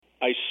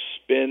I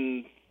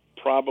spend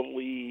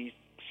probably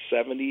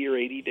 70 or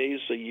 80 days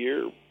a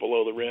year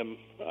below the rim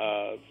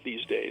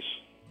these days.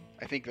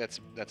 I think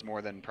that's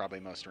more than probably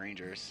most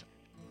rangers.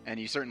 And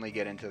you certainly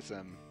get into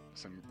some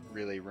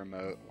really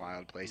remote,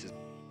 wild places.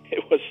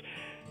 It was,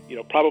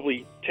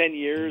 probably 10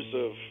 years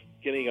of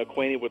getting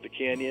acquainted with the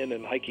canyon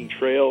and hiking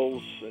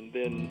trails, and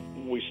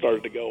then we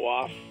started to go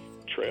off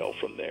trail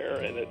from there,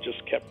 and it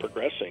just kept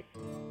progressing.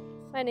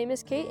 My name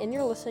is Kate, and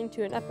you're listening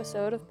to an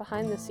episode of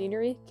Behind the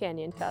Scenery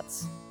Canyon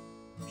Cuts.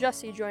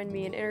 Jesse joined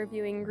me in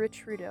interviewing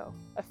Rich Rudeau,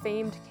 a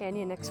famed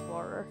canyon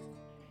explorer.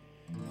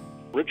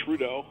 Rich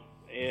Rudeau,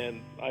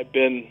 and I've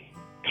been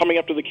coming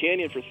up to the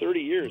canyon for 30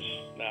 years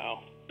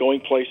now,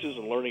 going places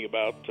and learning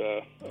about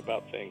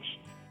things.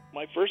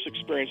 My first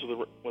experience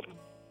with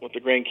the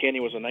Grand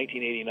Canyon was in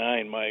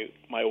 1989.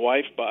 My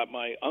wife bought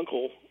my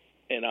uncle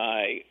and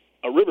I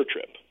a river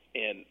trip,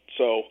 and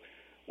so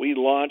we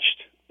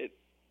launched at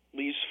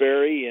Lee's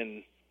Ferry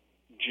in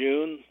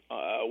June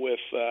with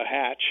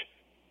Hatch,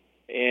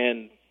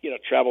 and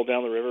traveled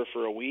down the river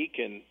for a week,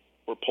 and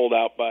were pulled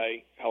out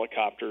by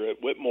helicopter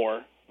at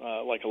Whitmore,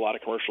 like a lot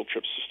of commercial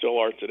trips still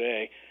are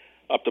today,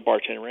 up to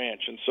Barton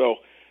Ranch. And so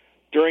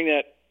during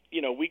that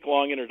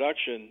week-long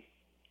introduction,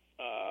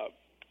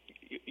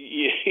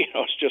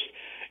 it's just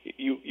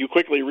you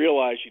quickly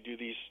realize you do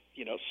these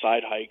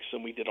side hikes,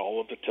 and we did all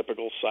of the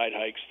typical side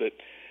hikes that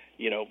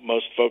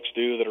most folks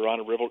do that are on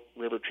a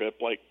river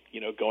trip, like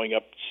going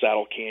up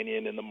Saddle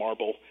Canyon in the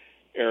Marble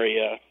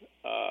area,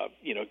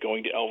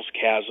 going to Elves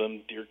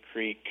Chasm, Deer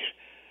Creek,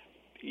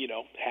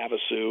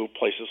 Havasu,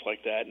 places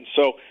like that. And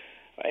so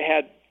I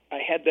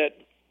had that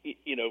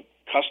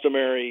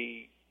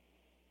customary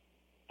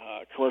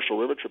commercial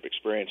river trip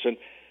experience, and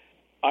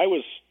I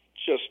was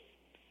just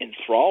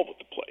enthralled with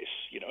the place.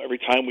 Every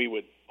time we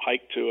would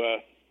hike to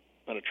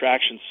an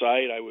attraction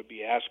site, I would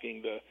be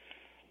asking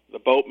the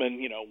boatman,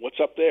 what's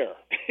up there?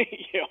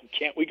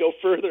 Can't we go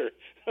further?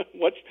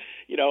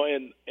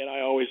 And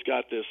I always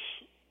got this,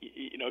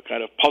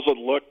 kind of puzzled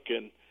look.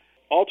 And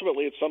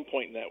ultimately, at some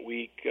point in that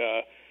week,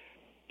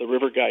 the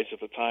river guides at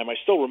the time, I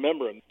still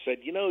remember him, said,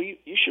 you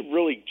should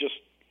really just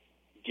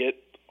get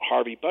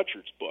Harvey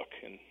Butchert's book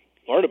and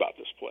learn about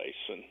this place.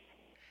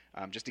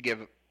 And just to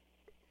give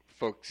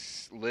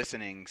folks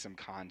listening some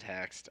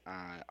context,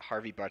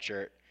 Harvey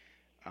Butchert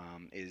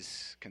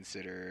is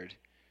considered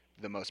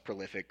the most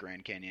prolific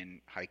Grand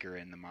Canyon hiker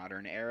in the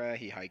modern era.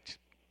 He hiked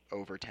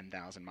over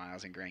 10,000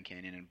 miles in Grand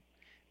Canyon and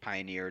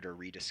pioneered or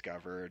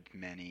rediscovered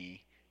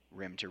many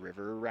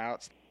rim-to-river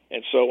routes.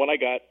 And so when I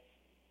got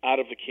out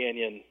of the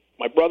canyon,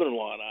 my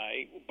brother-in-law and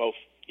I both,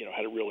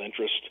 had a real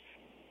interest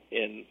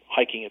in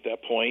hiking at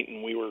that point,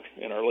 and we were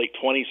in our late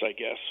 20s, I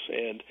guess.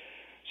 And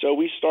so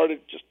we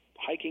started just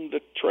hiking the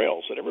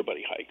trails that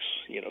everybody hikes,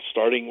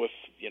 starting with,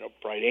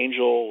 Bright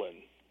Angel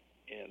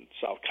and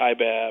South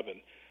Kaibab,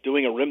 and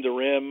doing a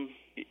rim-to-rim,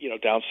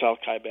 down South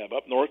Kaibab,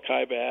 up North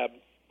Kaibab.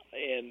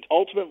 And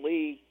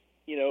ultimately,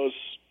 as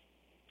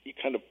you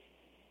kind of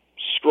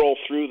scroll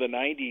through the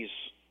 90s,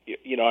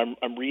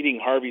 I'm reading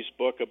Harvey's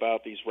book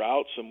about these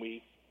routes, and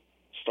we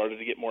started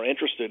to get more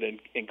interested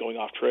in going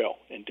off trail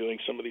and doing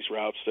some of these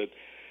routes that,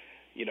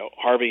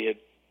 Harvey had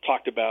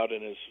talked about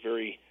in his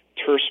very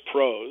terse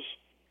prose.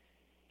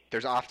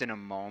 There's often a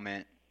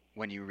moment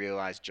when you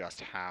realize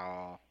just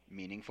how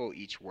meaningful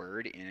each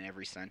word in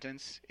every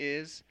sentence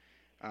is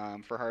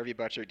for Harvey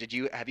Butchert.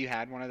 Have you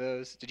had one of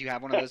those? Did you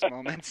have one of those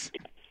moments?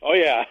 Oh,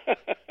 yeah.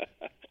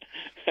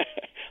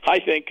 I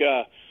think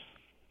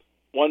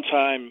one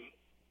time,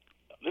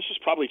 this was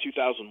probably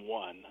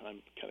 2001.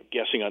 I'm kind of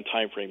guessing on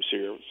time frames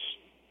here. It was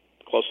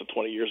close to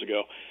 20 years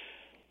ago.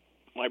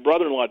 My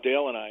brother-in-law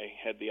Dale and I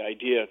had the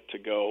idea to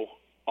go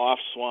off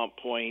Swamp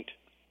Point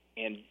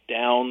and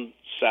down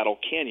Saddle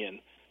Canyon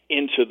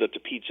into the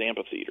Tapeats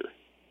Amphitheater.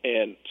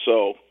 And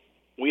so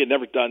we had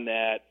never done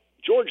that.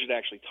 George had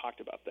actually talked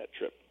about that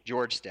trip.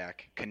 George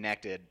Steck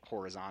connected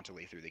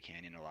horizontally through the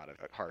canyon a lot of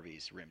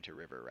Harvey's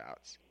rim-to-river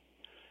routes.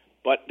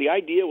 But the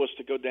idea was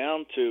to go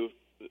down to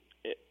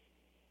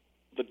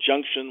the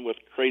junction with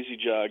Crazy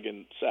Jug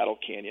and Saddle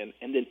Canyon,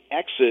 and then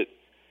exit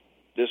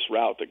this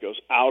route that goes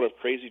out of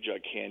Crazy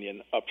Jug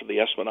Canyon up to the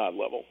Esplanade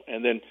level,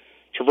 and then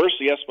traverse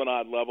the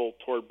Esplanade level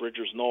toward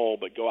Bridger's Knoll,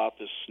 but go out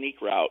this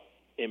sneak route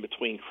in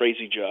between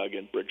Crazy Jug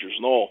and Bridger's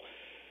Knoll.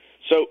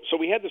 So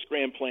we had this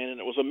grand plan, and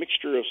it was a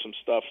mixture of some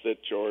stuff that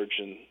George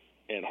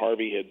and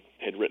Harvey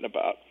had written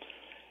about.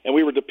 And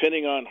we were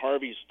depending on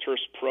Harvey's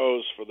terse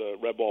prose for the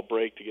red wall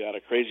break to get out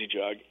of Crazy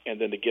Jug, and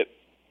then to get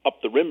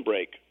up the rim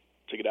break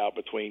to get out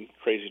between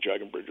Crazy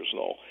Jug and Bridger's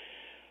Knoll.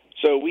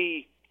 So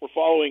we were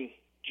following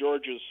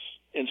George's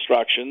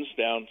instructions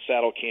down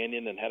Saddle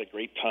Canyon and had a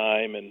great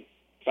time and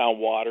found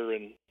water.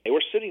 And they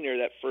were sitting there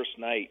that first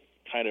night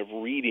kind of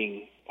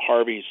reading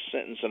Harvey's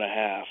sentence and a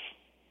half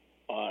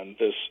on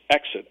this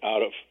exit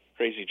out of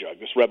Crazy Jug,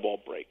 this red wall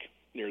break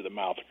near the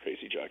mouth of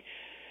Crazy Jug.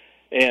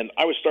 And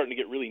I was starting to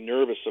get really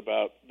nervous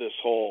about this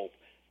whole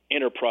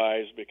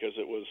enterprise because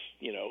it was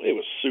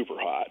super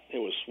hot. It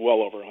was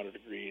well over 100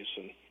 degrees.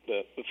 And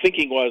the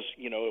thinking was,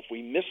 if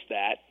we missed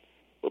that,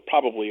 we're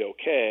probably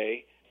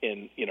okay.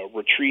 in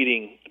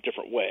retreating a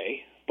different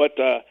way. But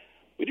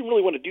we didn't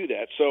really want to do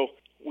that. So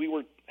we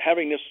were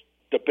having this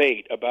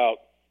debate about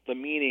the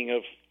meaning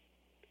of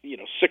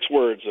 6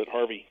 words that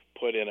Harvey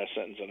put in a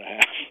sentence and a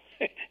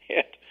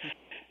half.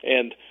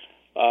 and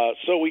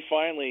so we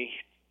finally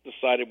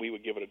decided we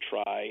would give it a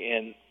try,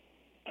 and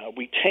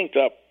we tanked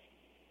up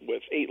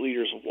with 8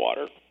 liters of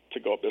water to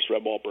go up this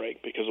red wall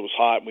break because it was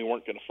hot and we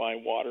weren't going to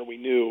find water. We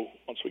knew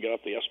once we got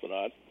up the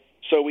Esplanade.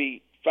 So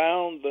we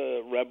found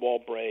the red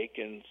wall break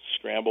and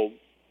scrambled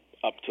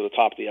up to the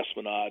top of the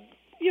Esplanade,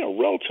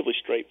 relatively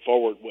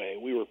straightforward way.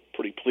 We were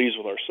pretty pleased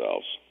with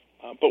ourselves.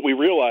 But we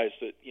realized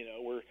that,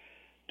 we're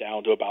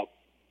down to about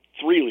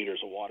 3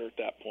 liters of water at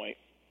that point.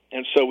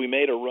 And so we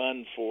made a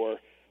run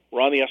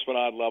we're on the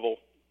Esplanade level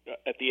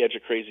at the edge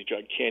of Crazy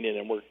Jug Canyon,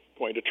 and we're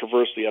going to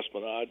traverse the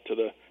Esplanade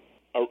to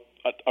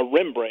a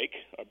rim break,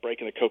 a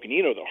break in the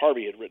Coconino that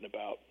Harvey had written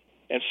about.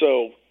 And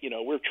so,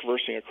 we're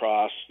traversing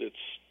across. It's,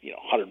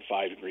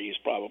 105 degrees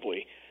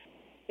probably.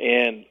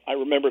 And I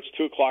remember it's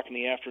 2 o'clock in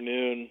the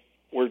afternoon.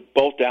 We're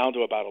both down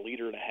to about 1.5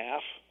 liters,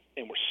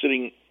 and we're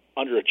sitting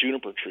under a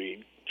juniper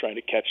tree trying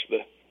to catch the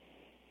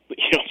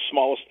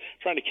smallest,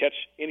 trying to catch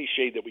any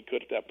shade that we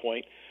could at that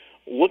point,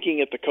 looking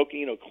at the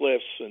Coconino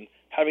Cliffs and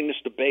having this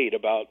debate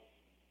about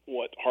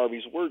what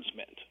Harvey's words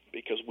meant,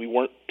 because we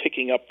weren't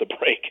picking up the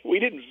break. We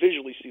didn't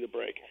visually see the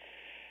break.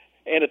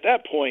 And at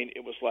that point,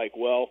 it was like,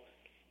 well,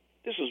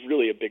 this is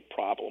really a big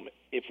problem.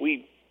 If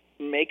we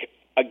make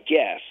a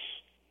guess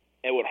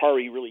at what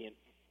Harvey really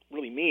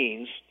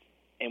means,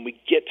 and we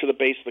get to the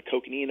base of the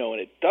Coconino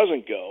and it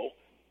doesn't go,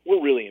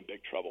 we're really in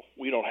big trouble.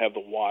 We don't have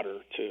the water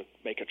to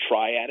make a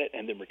try at it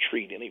and then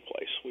retreat any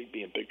place. We'd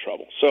be in big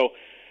trouble. So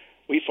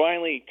we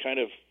finally kind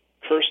of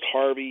cursed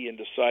Harvey and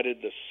decided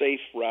the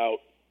safe route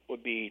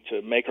would be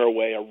to make our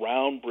way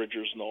around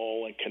Bridger's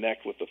Knoll and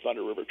connect with the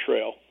Thunder River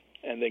Trail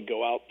and then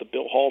go out the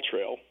Bill Hall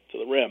Trail to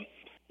the rim.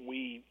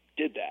 We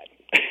did that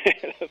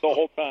the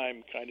whole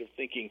time, kind of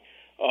thinking,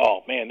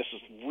 oh man, this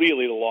is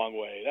really the long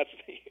way.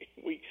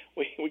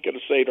 We could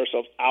have saved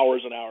ourselves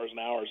hours and hours and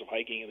hours of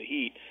hiking in the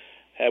heat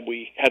had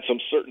we had some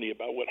certainty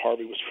about what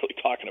Harvey was really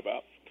talking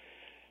about.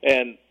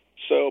 And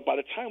so by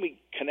the time we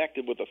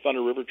connected with the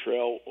Thunder River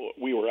Trail,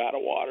 we were out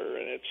of water,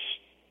 and it's,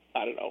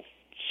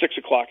 6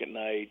 o'clock at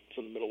night. It's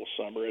in the middle of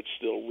summer. It's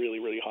still really,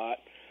 really hot.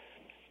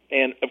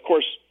 And, of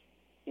course,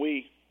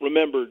 we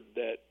remembered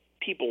that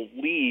people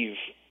leave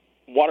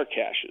water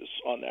caches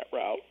on that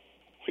route.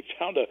 We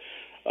found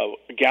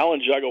a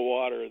gallon jug of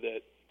water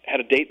that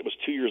had a date that was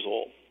 2 years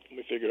old. And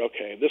we figured,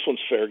 okay, this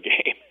one's fair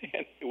game.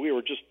 And we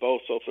were just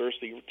both so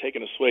thirsty. We were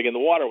taking a swig, and the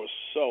water was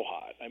so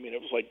hot. I mean, it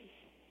was like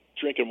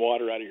drinking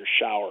water out of your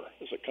shower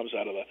as it comes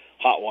out of the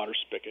hot water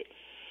spigot.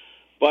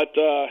 But,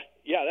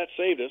 that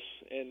saved us,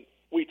 and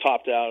we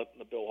topped out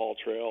the Bill Hall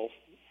Trail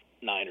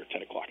 9 or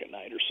 10 o'clock at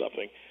night or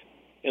something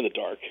in the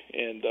dark.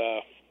 And,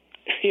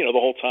 the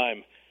whole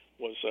time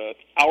was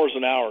hours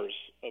and hours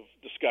of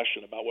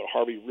discussion about what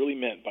Harvey really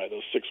meant by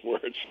those 6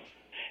 words.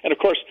 And, of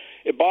course,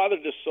 it bothered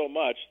us so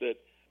much that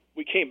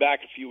we came back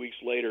a few weeks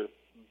later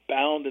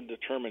bound and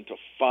determined to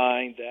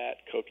find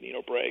that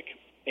Coconino break.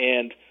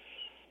 And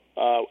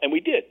we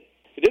did.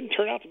 It didn't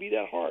turn out to be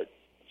that hard.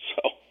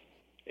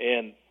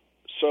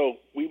 So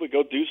we would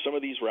go do some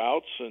of these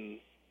routes and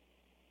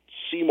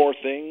see more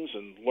things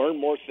and learn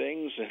more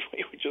things, and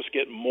we would just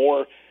get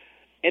more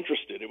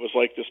interested. It was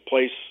like this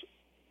place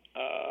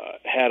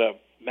had a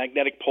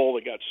magnetic pole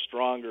that got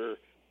stronger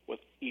with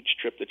each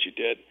trip that you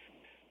did.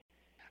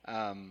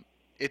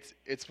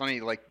 It's funny,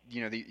 like,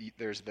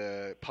 there's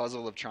the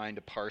puzzle of trying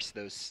to parse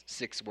those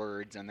 6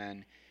 words, and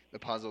then the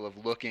puzzle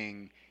of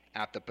looking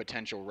at the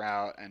potential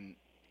route. And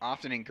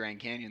often in Grand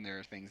Canyon, there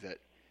are things that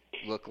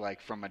look like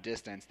from a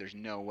distance there's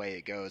no way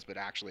it goes, but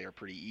actually are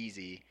pretty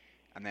easy.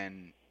 And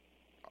then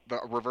the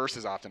reverse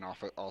is often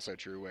also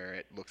true, where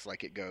it looks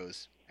like it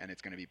goes and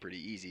it's going to be pretty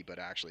easy, but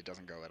actually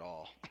doesn't go at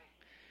all.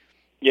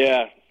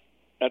 Yeah,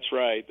 that's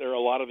right. There are a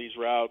lot of these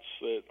routes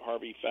that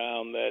Harvey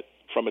found that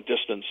from a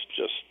distance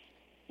just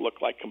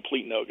look like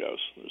complete no-goes.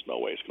 There's no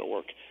way it's going to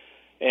work.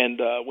 And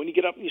when you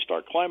get up and you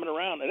start climbing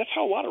around, and that's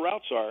how a lot of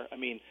routes are. I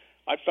mean,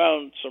 I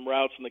found some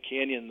routes in the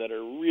canyon that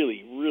are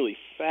really, really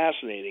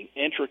fascinating,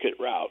 intricate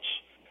routes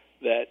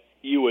that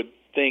you would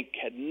think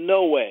had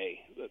no way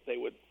that they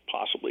would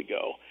possibly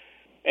go.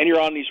 And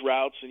you're on these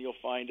routes, and you'll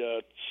find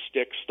a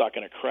stick stuck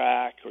in a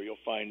crack, or you'll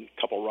find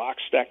a couple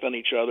rocks stacked on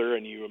each other,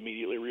 and you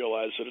immediately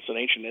realize that it's an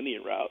ancient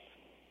Indian route,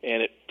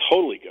 and it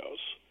totally goes.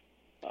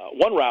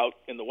 One route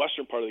in the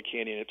western part of the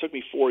canyon, it took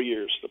me 4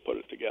 years to put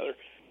it together.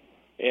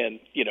 And,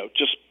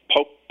 just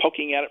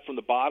poking at it from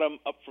the bottom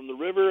up from the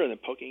river, and then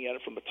poking at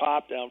it from the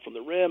top down from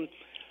the rim.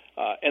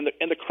 And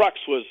the crux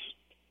was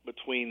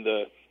between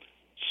the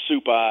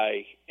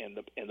Supai and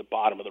the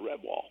bottom of the red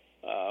wall.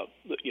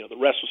 The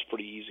rest was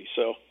pretty easy.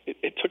 So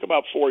it took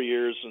about 4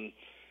 years and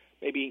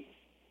maybe,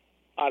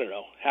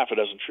 half a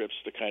dozen trips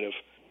to kind of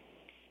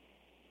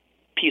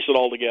piece it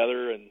all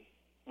together and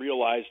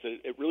realize that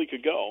it really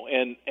could go.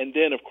 And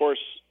then, of course,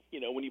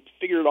 when you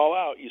figure it all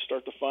out, you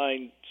start to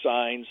find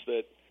signs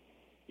that,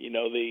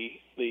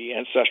 the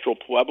ancestral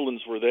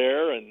Pueblans were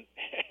there, and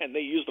they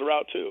used the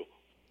route too.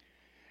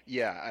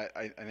 Yeah,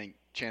 I think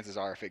chances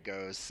are if it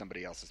goes,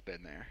 somebody else has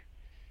been there.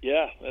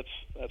 Yeah,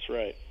 that's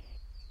right.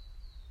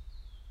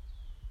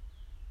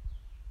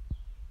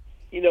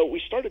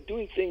 We started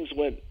doing things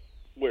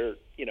where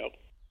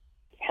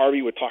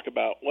Harvey would talk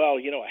about, well,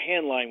 a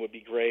hand line would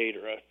be great,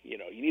 or you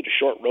need a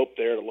short rope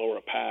there to lower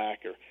a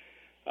pack, or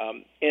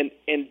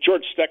and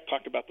George Steck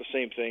talked about the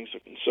same things.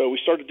 So we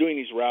started doing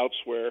these routes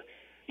where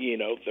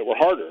that were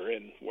harder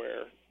and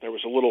where there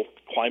was a little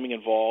climbing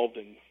involved,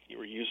 and you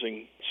were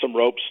using some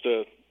ropes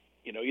to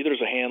either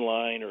as a hand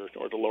line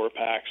or to lower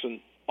packs. And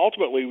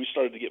ultimately, we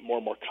started to get more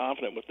and more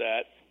confident with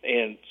that,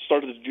 and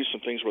started to do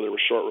some things where there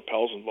were short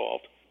rappels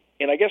involved.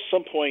 And I guess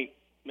some point,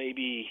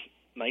 maybe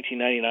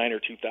 1999 or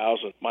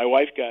 2000, my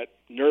wife got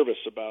nervous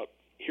about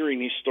hearing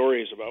these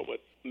stories about what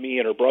me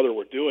and her brother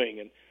were doing,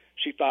 and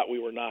she thought we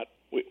were not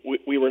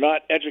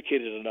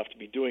educated enough to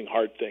be doing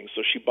hard things.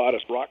 So she bought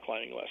us rock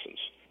climbing lessons,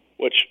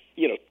 which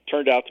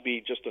turned out to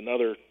be just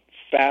another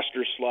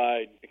faster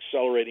slide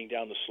accelerating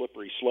down the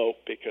slippery slope,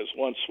 because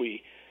once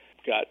we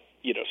got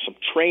some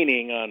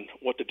training on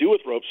what to do with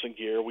ropes and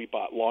gear, we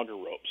bought longer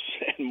ropes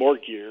and more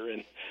gear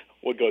and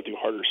would go do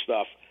harder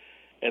stuff.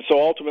 And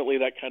so ultimately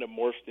that kind of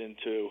morphed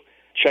into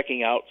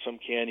checking out some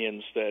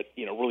canyons that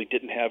really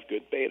didn't have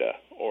good beta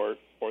or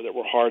that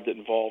were hard, that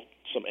involved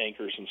some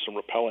anchors and some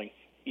rappelling.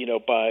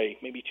 By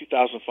maybe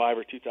 2005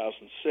 or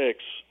 2006,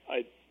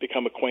 I'd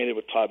become acquainted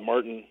with Todd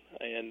Martin,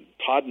 and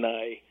Todd and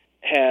I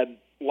had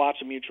lots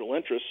of mutual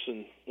interests,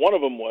 and one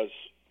of them was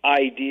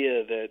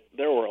idea that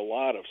there were a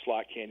lot of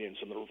slot canyons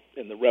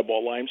in the red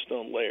wall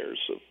limestone layers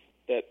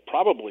that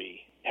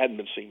probably hadn't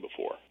been seen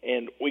before.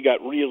 And we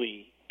got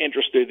really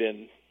interested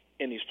in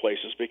these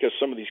places because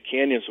some of these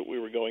canyons that we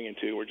were going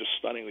into were just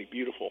stunningly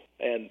beautiful.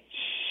 And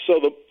so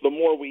the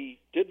more we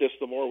did this,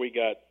 the more we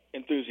got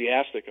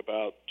enthusiastic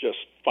about just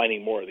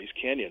finding more of these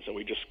canyons, and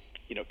we just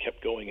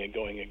kept going and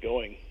going and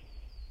going.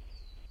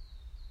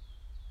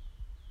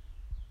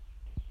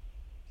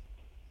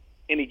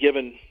 Any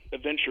given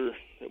adventure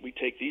that we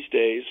take these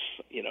days,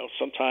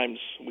 sometimes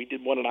we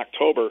did one in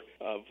October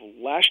of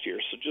last year,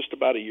 so just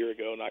about a year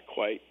ago, not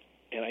quite,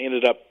 and I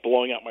ended up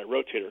blowing out my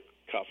rotator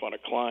cuff on a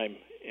climb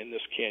in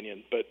this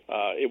canyon, but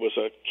it was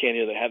a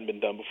canyon that hadn't been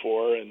done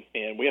before, and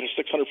we had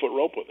a 600-foot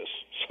rope with us.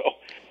 So,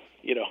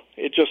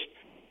 it just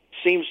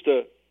seems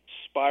to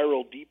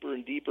spiral deeper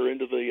and deeper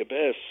into the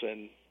abyss,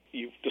 and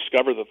you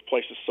discover that the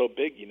place is so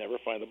big you never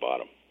find the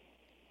bottom.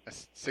 A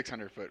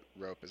 600-foot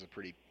rope is a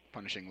pretty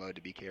punishing load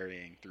to be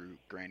carrying through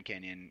Grand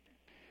Canyon.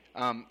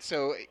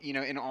 So,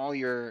 in all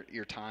your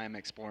time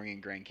exploring in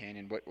Grand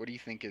Canyon, what do you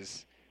think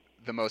is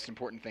the most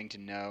important thing to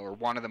know, or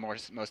one of the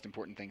most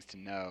important things to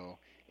know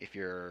if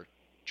you're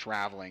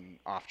traveling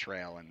off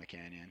trail in the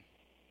canyon?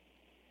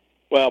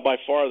 Well, by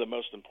far the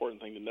most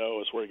important thing to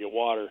know is where to get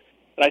water.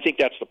 And I think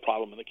that's the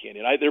problem in the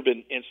canyon. There have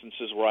been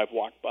instances where I've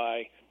walked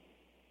by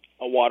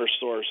a water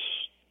source,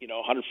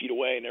 100 feet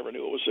away, never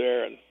knew it was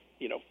there, and,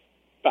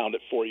 found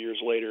it 4 years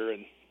later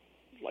and,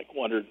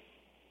 wondered,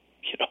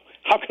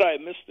 how could I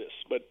have missed this?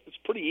 But it's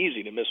pretty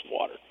easy to miss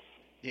water.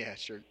 Yeah, it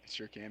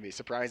sure can be,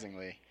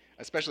 surprisingly.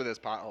 Especially those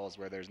potholes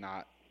where there's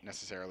not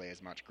necessarily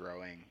as much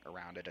growing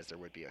around it as there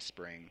would be a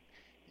spring.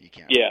 You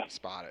can't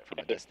spot it from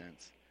a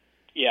distance.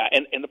 Yeah,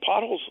 and the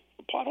potholes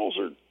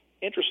are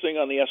interesting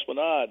on the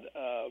Esplanade.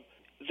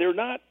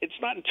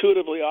 It's not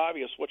intuitively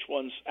obvious which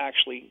ones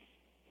actually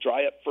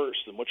dry up first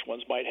and which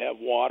ones might have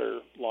water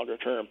longer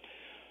term.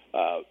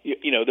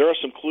 There are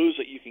some clues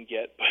that you can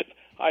get, but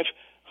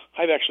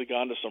I've actually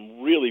gone to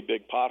some really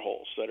big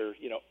potholes that are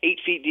 8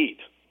 feet deep,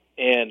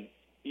 and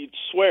you'd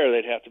swear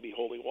they'd have to be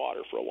holding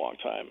water for a long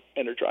time,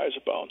 and they're dry as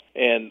a bone.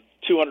 And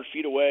 200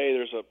 feet away,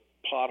 there's a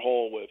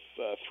pothole with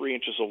 3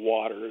 inches of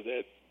water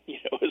that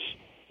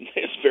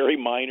is very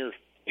minor,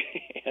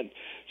 and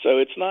so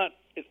it's not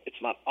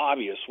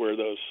obvious where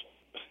those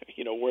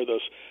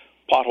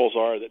potholes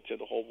are that tend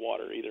to hold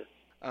water either.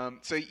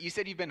 So you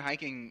said you've been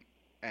hiking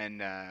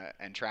and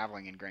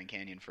traveling in Grand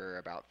Canyon for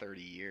about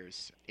 30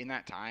 years. In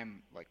that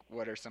time,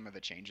 what are some of the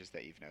changes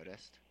that you've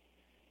noticed?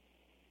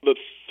 The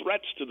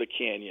threats to the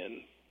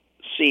canyon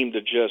seem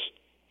to just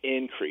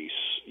increase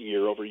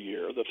year over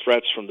year. The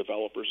threats from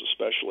developers,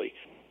 especially,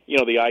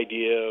 the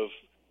idea of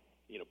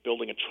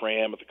building a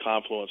tram at the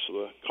confluence of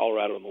the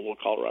Colorado and the Little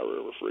Colorado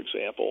River, for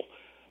example.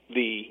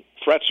 The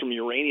threats from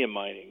uranium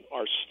mining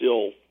are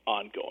still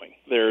ongoing.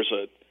 There's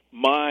a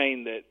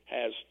mine that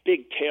has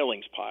big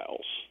tailings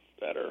piles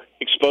that are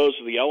exposed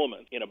to the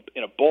element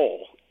in a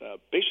bowl,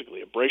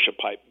 basically a breccia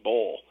pipe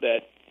bowl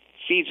that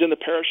feeds into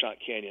Parashant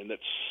Canyon.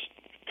 That's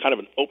kind of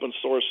an open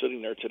source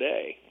sitting there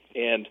today,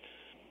 and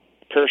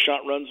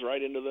Parashant runs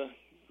right into the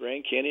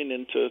Grand Canyon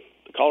into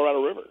the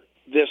Colorado River.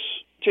 This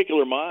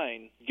particular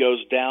mine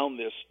goes down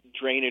this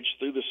drainage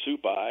through the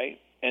Supai,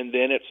 and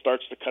then it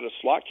starts to cut a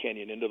slot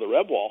canyon into the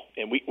red wall.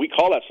 And we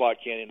call that slot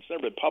canyon, it's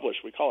never been published,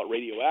 we call it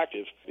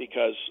radioactive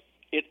because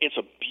it's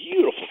a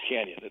beautiful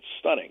canyon. It's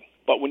stunning.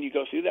 But when you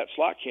go through that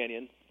slot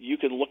canyon, you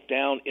can look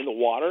down in the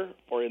water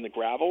or in the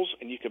gravels,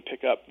 and you can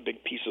pick up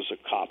big pieces of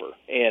copper.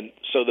 And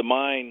so the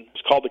mine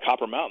is called the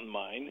Copper Mountain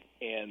Mine,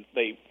 and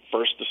they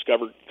first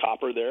discovered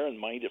copper there and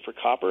mined it for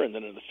copper, and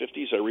then in the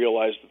 50s they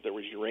realized that there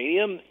was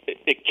uranium.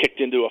 It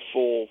kicked into a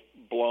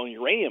full-blown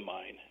uranium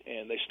mine,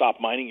 and they stopped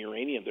mining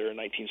uranium there in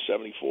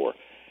 1974.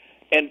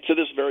 And to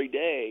this very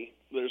day,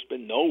 there's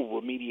been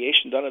no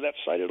remediation done at that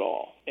site at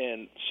all.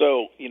 And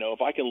so,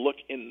 if I can look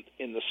in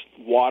the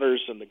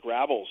waters and the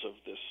gravels of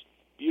this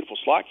beautiful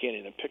slot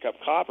canyon and pick up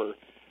copper,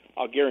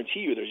 I'll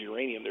guarantee you there's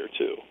uranium there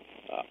too.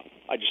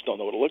 I just don't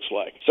know what it looks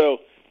like. So,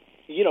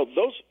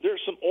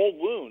 there's some old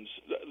wounds.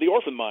 The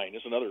Orphan Mine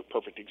is another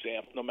perfect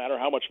example. No matter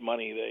how much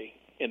money they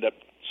end up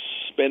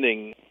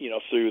spending,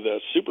 through the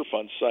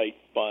Superfund site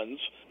funds,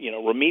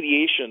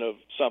 remediation of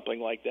something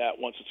like that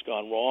once it's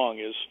gone wrong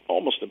is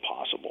almost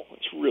impossible.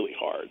 It's really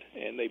hard.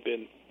 And they've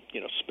been,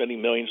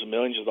 spending millions and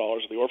millions of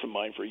dollars at the Orphan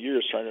Mine for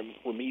years trying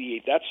to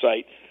remediate that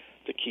site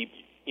to keep,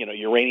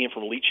 uranium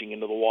from leaching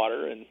into the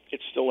water, and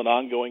it's still an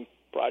ongoing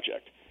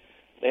project.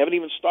 They haven't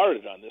even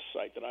started on this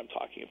site that I'm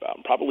talking about,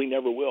 and probably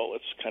never will.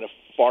 It's kind of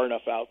far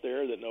enough out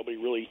there that nobody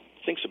really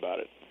thinks about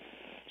it.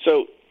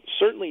 So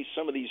certainly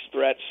some of these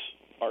threats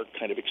are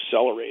kind of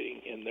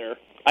accelerating in their,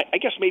 I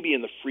guess maybe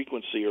in the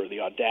frequency or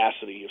the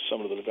audacity of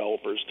some of the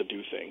developers to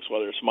do things,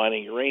 whether it's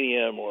mining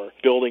uranium or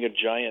building a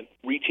giant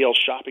retail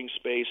shopping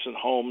space and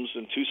homes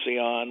in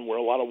Tucson where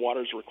a lot of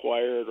water is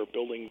required, or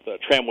building the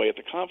tramway at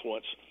the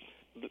confluence.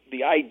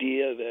 The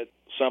idea that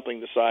something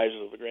the size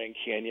of the Grand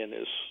Canyon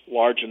is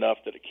large enough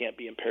that it can't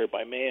be impaired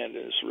by man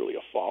is really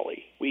a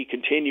folly. We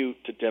continue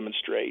to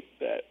demonstrate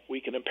that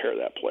we can impair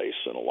that place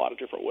in a lot of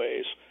different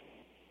ways.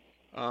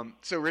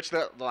 So, Rich,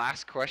 the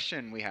last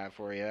question we have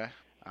for you,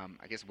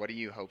 I guess, what do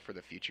you hope for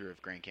the future of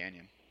Grand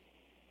Canyon?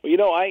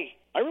 Well, I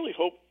really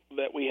hope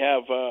that we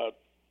have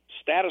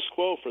status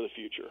quo for the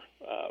future.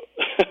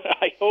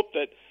 I hope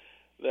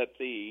that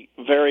the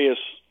various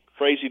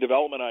crazy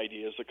development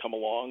ideas that come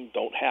along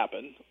don't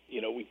happen.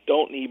 We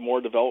don't need more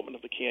development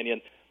of the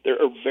canyon. There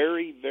are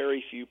very,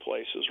 very few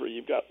places where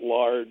you've got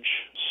large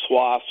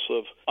swaths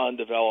of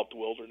undeveloped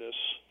wilderness,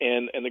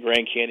 and the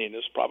Grand Canyon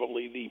is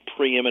probably the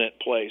preeminent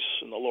place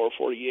in the lower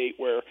 48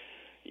 where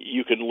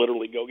you can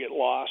literally go get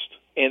lost.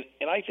 And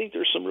I think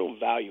there's some real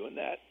value in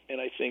that. And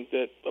I think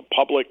that the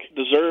public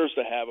deserves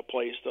to have a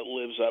place that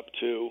lives up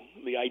to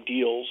the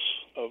ideals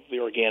of the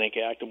Organic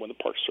Act and when the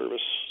Park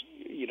Service,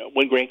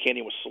 when Grand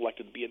Canyon was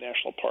selected to be a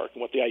national park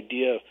and what the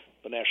idea of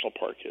the national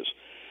park is.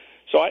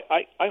 So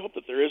I hope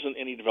that there isn't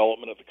any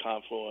development at the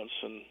confluence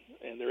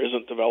and there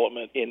isn't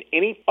development in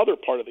any other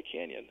part of the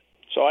canyon.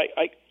 So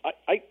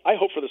I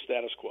hope for the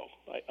status quo.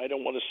 I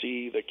don't want to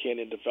see the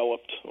canyon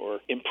developed or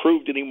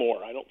improved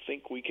anymore. I don't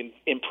think we can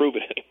improve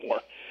it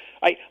anymore.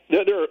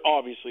 There are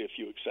obviously a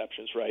few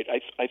exceptions, right?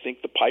 I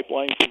think the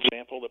pipeline, for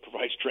example, that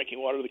provides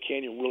drinking water to the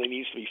canyon really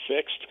needs to be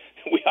fixed.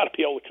 We ought to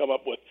be able to come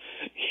up with,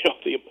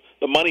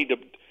 the money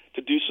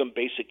to do some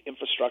basic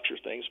infrastructure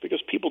things, because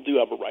people do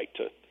have a right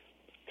to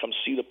come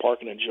see the park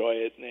and enjoy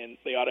it, and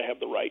they ought to have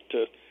the right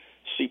to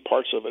see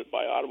parts of it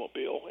by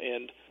automobile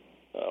and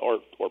or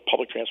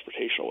public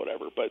transportation or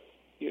whatever. But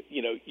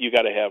you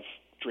got to have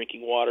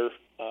drinking water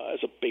as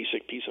a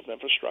basic piece of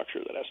infrastructure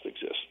that has to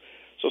exist.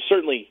 So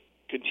certainly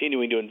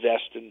continuing to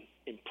invest and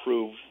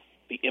improve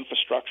the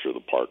infrastructure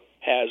the park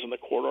has in the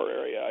corridor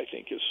area, I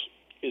think,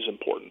 is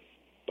important.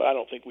 But I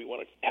don't think we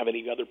want to have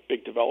any other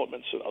big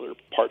developments in other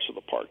parts of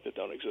the park that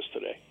don't exist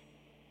today.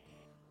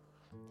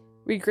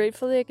 We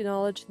gratefully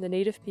acknowledge the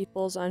Native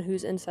peoples on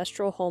whose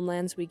ancestral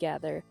homelands we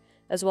gather,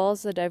 as well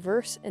as the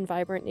diverse and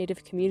vibrant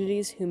Native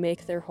communities who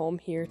make their home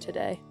here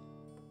today.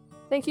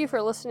 Thank you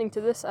for listening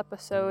to this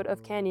episode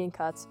of Canyon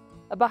Cuts,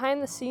 a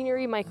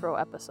behind-the-scenery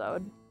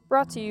micro-episode,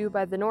 brought to you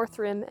by the North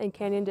Rim and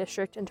Canyon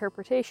District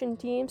interpretation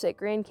teams at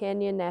Grand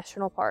Canyon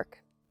National Park.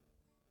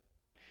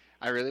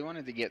 I really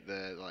wanted to get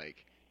the,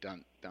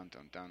 dun, dun,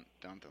 dun, dun,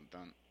 dun, dun,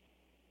 dun.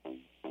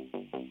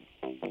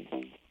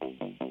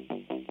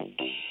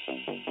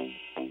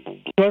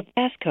 Your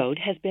passcode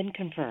has been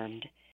confirmed.